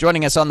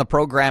Joining us on the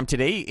program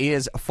today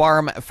is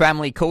farm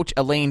family coach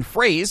Elaine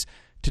Froese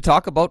to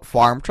talk about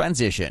farm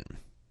transition.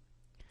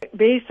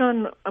 Based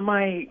on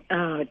my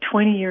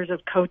 20 years of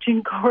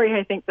coaching, Corey,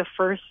 I think the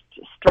first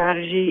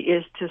strategy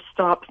is to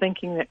stop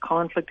thinking that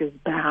conflict is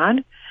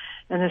bad.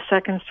 And the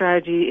second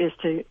strategy is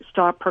to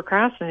stop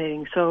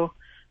procrastinating. So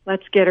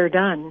let's get her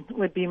done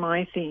would be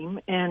my theme.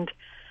 And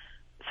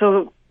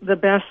so the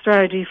best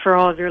strategy for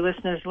all of your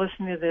listeners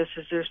listening to this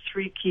is there's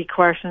three key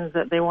questions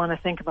that they want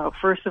to think about.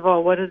 First of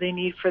all, what do they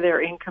need for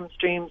their income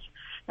streams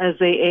as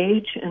they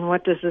age? And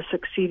what does the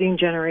succeeding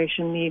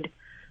generation need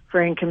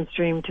for income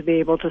stream to be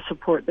able to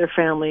support their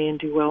family and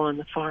do well on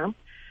the farm?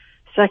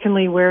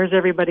 Secondly, where is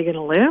everybody going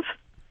to live?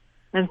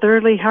 And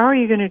thirdly, how are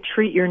you going to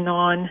treat your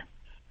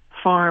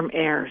non-farm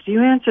heirs?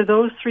 You answer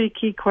those three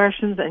key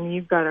questions and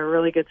you've got a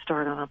really good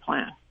start on a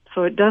plan.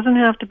 So it doesn't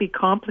have to be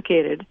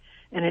complicated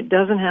and it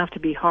doesn't have to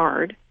be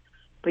hard,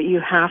 but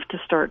you have to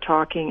start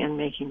talking and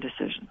making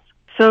decisions.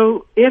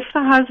 So if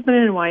the husband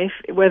and wife,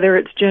 whether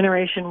it's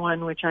generation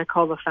one, which I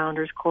call the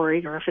founders,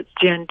 Corey, or if it's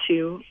gen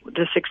two,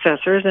 the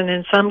successors, and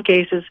in some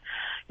cases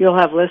you'll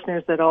have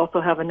listeners that also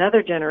have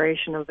another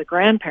generation of the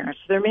grandparents.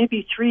 So there may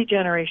be three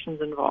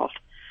generations involved.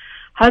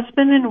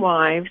 Husband and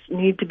wives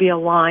need to be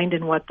aligned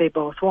in what they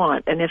both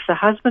want. And if the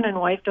husband and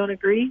wife don't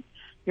agree,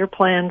 your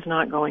plan's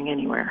not going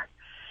anywhere.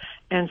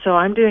 And so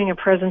I'm doing a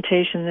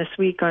presentation this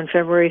week on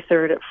February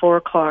 3rd at 4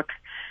 o'clock,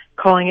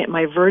 calling it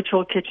my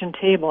virtual kitchen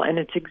table, and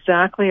it's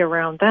exactly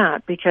around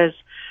that because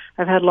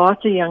I've had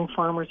lots of young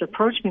farmers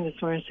approach me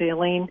this morning and say,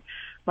 Elaine,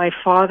 my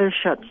father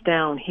shuts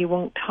down. He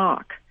won't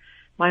talk.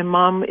 My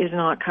mom is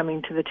not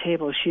coming to the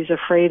table. She's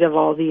afraid of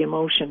all the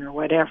emotion or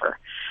whatever.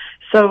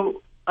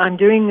 So I'm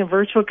doing a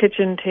virtual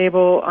kitchen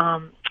table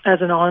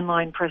as an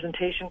online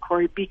presentation,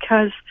 Corey,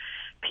 because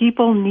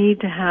people need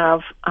to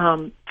have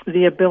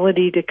the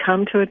ability to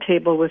come to a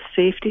table with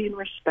safety and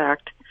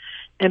respect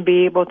and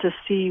be able to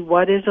see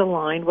what is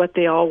aligned, what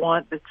they all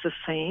want that's the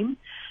same,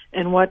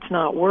 and what's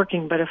not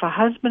working. But if a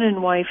husband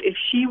and wife, if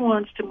she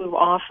wants to move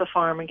off the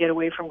farm and get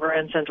away from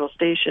Grand Central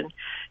Station,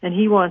 and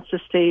he wants to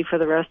stay for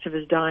the rest of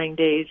his dying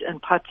days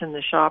and puts in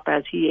the shop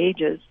as he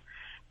ages,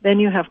 then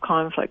you have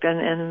conflict.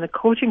 And the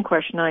coaching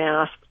question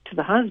I ask to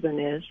the husband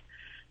is,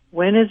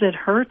 when is it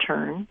her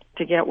turn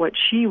to get what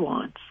she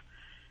wants?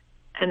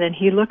 And then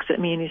he looks at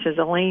me and he says,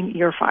 Elaine,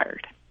 you're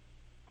fired.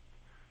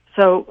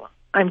 So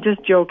I'm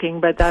just joking,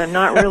 but I'm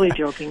not really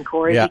joking,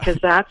 Corey, because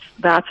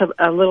that's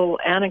a little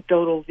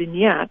anecdotal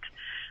vignette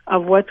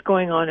of what's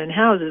going on in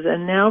houses.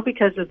 And now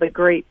because of the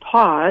great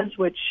pause,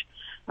 which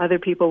other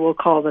people will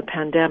call the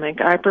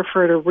pandemic, I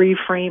prefer to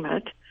reframe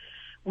it.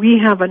 We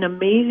have an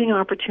amazing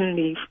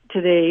opportunity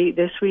today,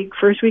 this week,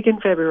 first week in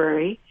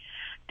February,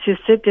 to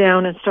sit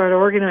down and start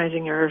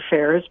organizing our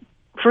affairs.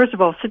 First of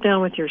all, sit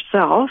down with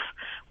yourself.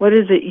 What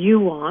is it you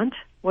want?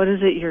 What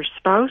is it your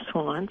spouse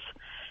wants?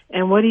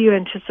 And what do you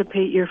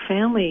anticipate your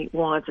family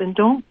wants? And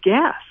don't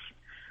guess.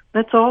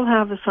 Let's all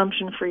have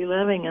assumption-free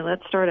living, and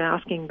let's start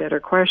asking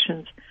better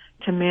questions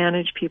to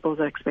manage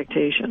people's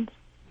expectations.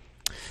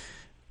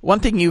 One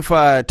thing you've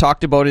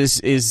talked about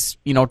is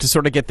to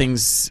sort of get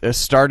things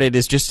started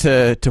is just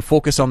to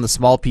focus on the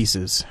small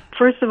pieces.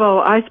 First of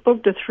all, I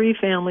spoke to 3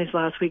 families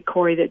last week,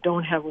 Corey, that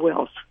don't have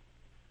wills.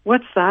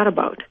 What's that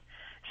about?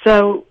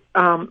 So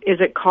is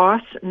it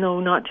cost? No,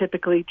 not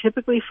typically.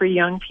 Typically for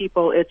young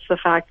people, it's the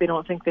fact they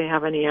don't think they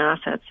have any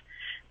assets.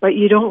 But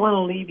you don't want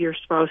to leave your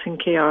spouse in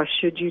chaos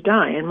should you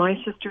die. And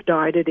my sister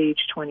died at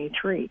age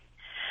 23.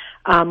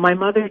 My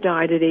mother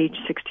died at age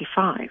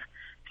 65.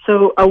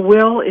 So a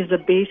will is a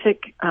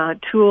basic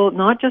tool,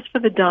 not just for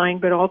the dying,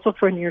 but also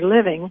for when you're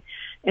living.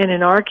 And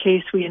in our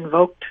case, we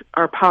invoked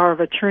our power of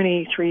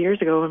attorney 3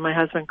 years ago when my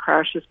husband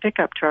crashed his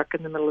pickup truck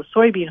in the middle of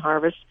soybean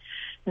harvest.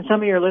 And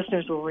some of your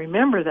listeners will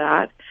remember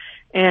that.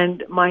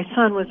 And my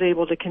son was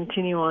able to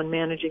continue on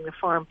managing the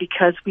farm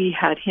because we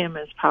had him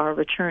as power of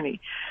attorney.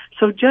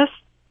 So just,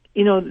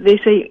 they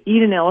say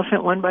eat an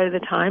elephant one bite at a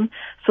time.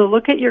 So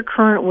look at your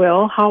current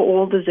will. How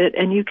old is it?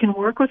 And you can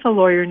work with a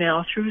lawyer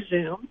now through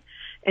Zoom.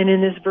 And in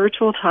this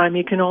virtual time,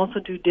 you can also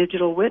do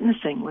digital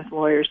witnessing with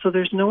lawyers. So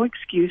there's no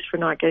excuse for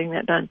not getting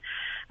that done.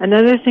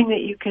 Another thing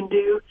that you can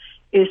do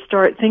is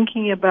start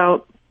thinking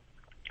about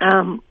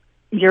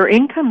your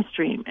income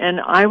stream. And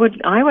I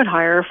would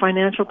hire a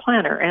financial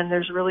planner, and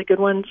there's really good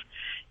ones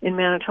in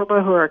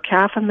Manitoba who are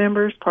CAFA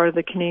members, part of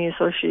the Canadian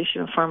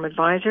Association of Farm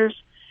Advisors.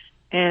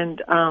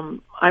 And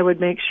I would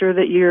make sure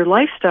that your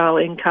lifestyle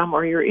income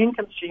or your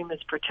income stream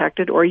is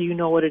protected, or you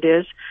know what it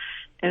is.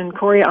 And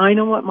Corey, I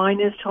know what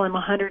mine is till I'm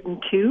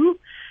 102,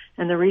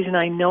 and the reason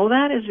I know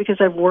that is because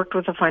I've worked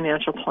with a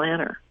financial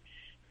planner.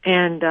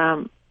 And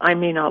I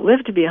may not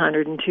live to be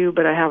 102,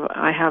 but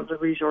I have the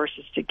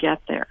resources to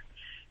get there.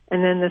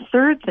 And then the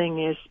third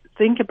thing is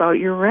think about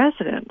your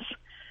residence,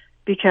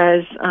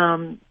 because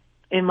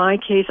in my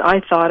case, I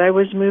thought I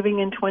was moving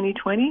in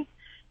 2020,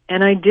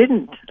 and I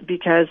didn't,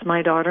 because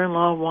my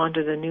daughter-in-law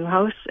wanted a new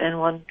house and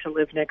wanted to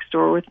live next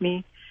door with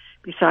me,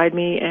 beside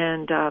me,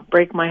 and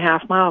break my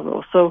half-mile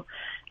rule. So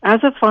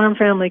as a farm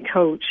family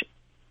coach,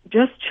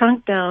 just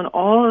chunk down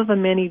all of the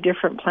many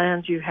different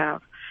plans you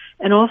have.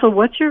 And also,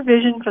 what's your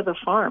vision for the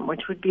farm,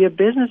 which would be a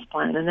business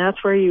plan, and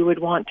that's where you would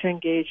want to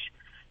engage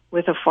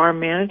with a farm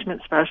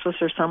management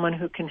specialist or someone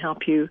who can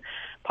help you,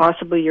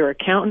 possibly your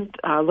accountant,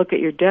 look at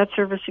your debt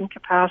servicing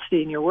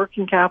capacity and your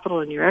working capital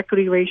and your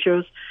equity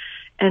ratios,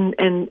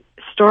 and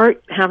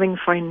start having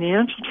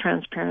financial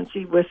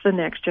transparency with the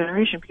next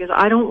generation, because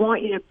I don't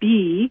want you to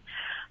be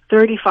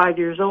 35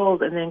 years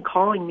old and then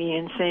calling me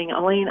and saying,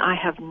 Elaine, I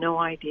have no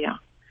idea.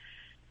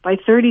 By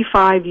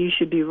 35, you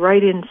should be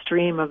right in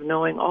stream of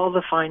knowing all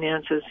the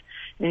finances,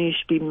 and you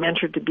should be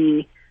mentored to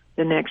be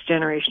the next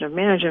generation of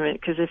management,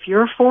 because if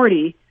you're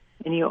 40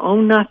 and you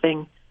own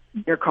nothing,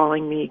 you're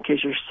calling me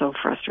because you're so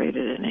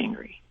frustrated and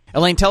angry.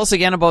 Elaine, tell us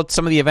again about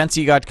some of the events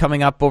you got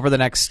coming up over the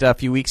next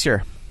few weeks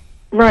here.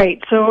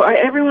 Right. So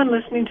everyone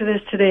listening to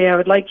this today, I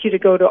would like you to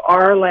go to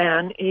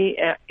Arlan,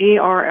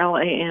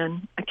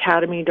 ARLAN,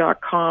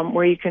 academy.com,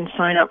 where you can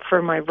sign up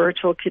for my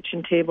virtual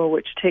kitchen table,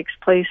 which takes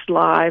place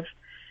live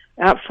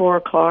at 4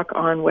 o'clock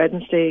on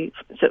Wednesday,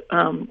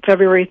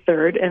 February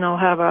 3rd, and I'll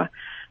have a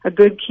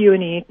good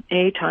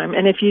Q&A time.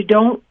 And if you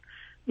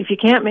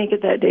can't make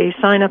it that day,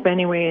 sign up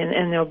anyway,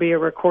 and there'll be a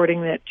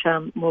recording that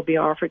will be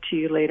offered to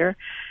you later.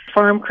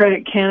 Farm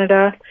Credit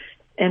Canada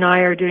and I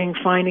are doing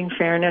Finding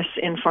Fairness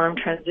in Farm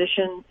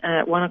Transition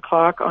at 1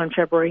 o'clock on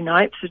February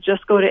 9th. So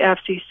just go to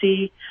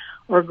FCC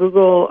or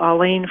Google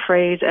Elaine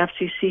Frais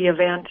FCC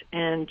event,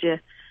 and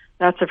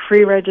that's a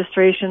free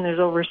registration. There's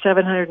over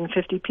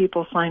 750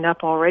 people signed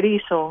up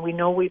already, so we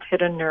know we've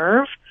hit a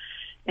nerve.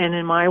 And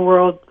in my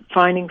world,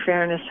 finding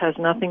fairness has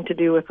nothing to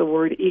do with the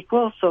word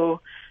equal, so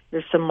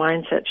there's some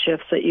mindset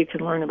shifts that you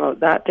can learn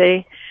about that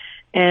day.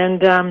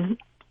 And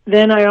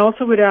then I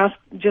also would ask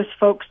just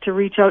folks to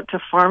reach out to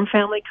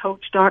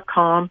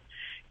farmfamilycoach.com.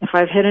 If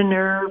I've hit a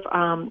nerve,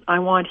 I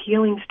want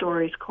healing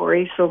stories,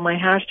 Corey. So my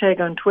hashtag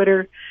on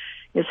Twitter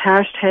is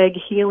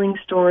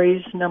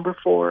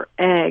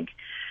 #HealingStories4Ag,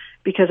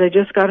 because I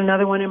just got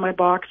another one in my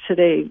box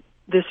today.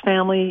 This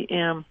family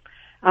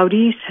out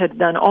east had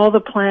done all the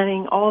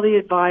planning, all the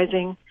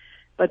advising,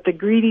 but the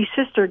greedy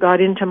sister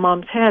got into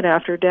mom's head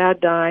after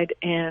dad died,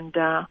 and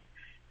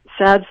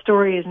sad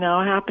story is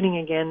now happening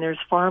again. There's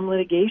farm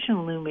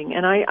litigation looming,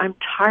 and I'm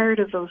tired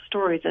of those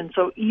stories. And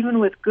so even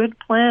with good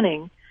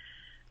planning,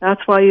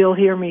 that's why you'll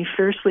hear me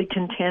fiercely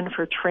contend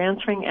for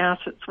transferring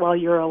assets while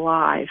you're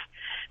alive.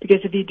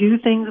 Because if you do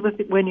things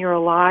when you're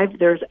alive,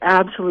 there's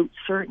absolute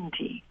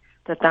certainty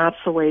that that's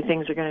the way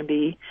things are going to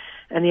be.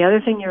 And the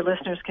other thing your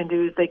listeners can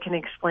do is they can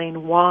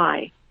explain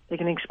why. They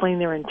can explain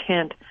their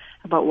intent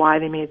about why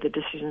they made the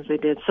decisions they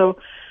did. So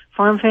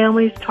farm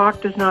families,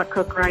 talk does not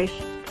cook rice.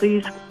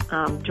 Please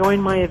join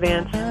my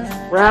events,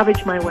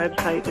 ravage my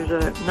website. There's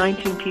a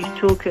 19-piece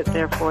toolkit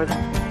there for them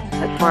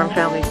at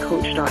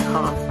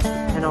farmfamilycoach.com,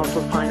 and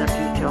also sign up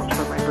details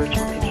for my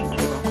virtual kitchen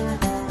table.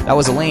 That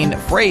was Elaine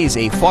Frais,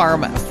 a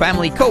farm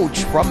family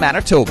coach from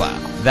Manitoba.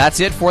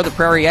 That's it for the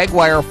Prairie Ag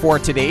Wire for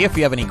today. If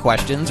you have any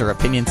questions or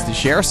opinions to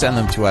share, send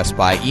them to us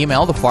by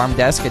email,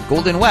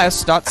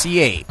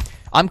 thefarmdesk@goldenwest.ca.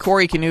 I'm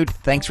Corey Canute.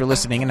 Thanks for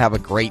listening and have a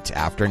great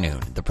afternoon.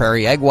 The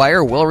Prairie Ag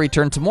Wire will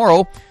return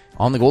tomorrow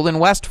on the Golden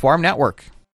West Farm Network.